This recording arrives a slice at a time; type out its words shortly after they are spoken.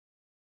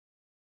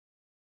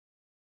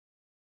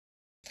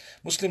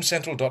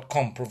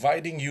MuslimCentral.com,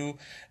 providing you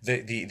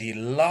the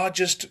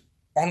largest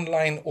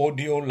online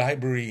audio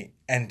library.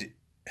 And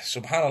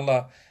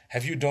subhanallah,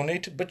 have you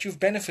donated? But you've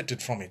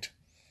benefited from it.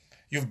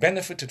 You've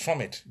benefited from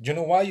it. Do you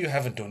know why you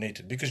haven't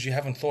donated? Because you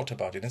haven't thought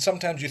about it. And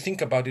sometimes you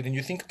think about it and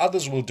you think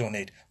others will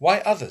donate. Why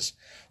others?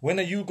 When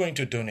are you going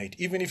to donate?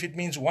 Even if it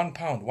means £1,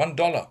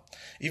 $1,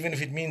 even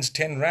if it means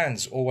 10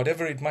 rands or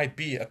whatever it might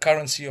be, a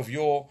currency of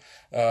your,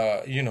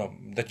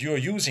 that you're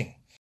using.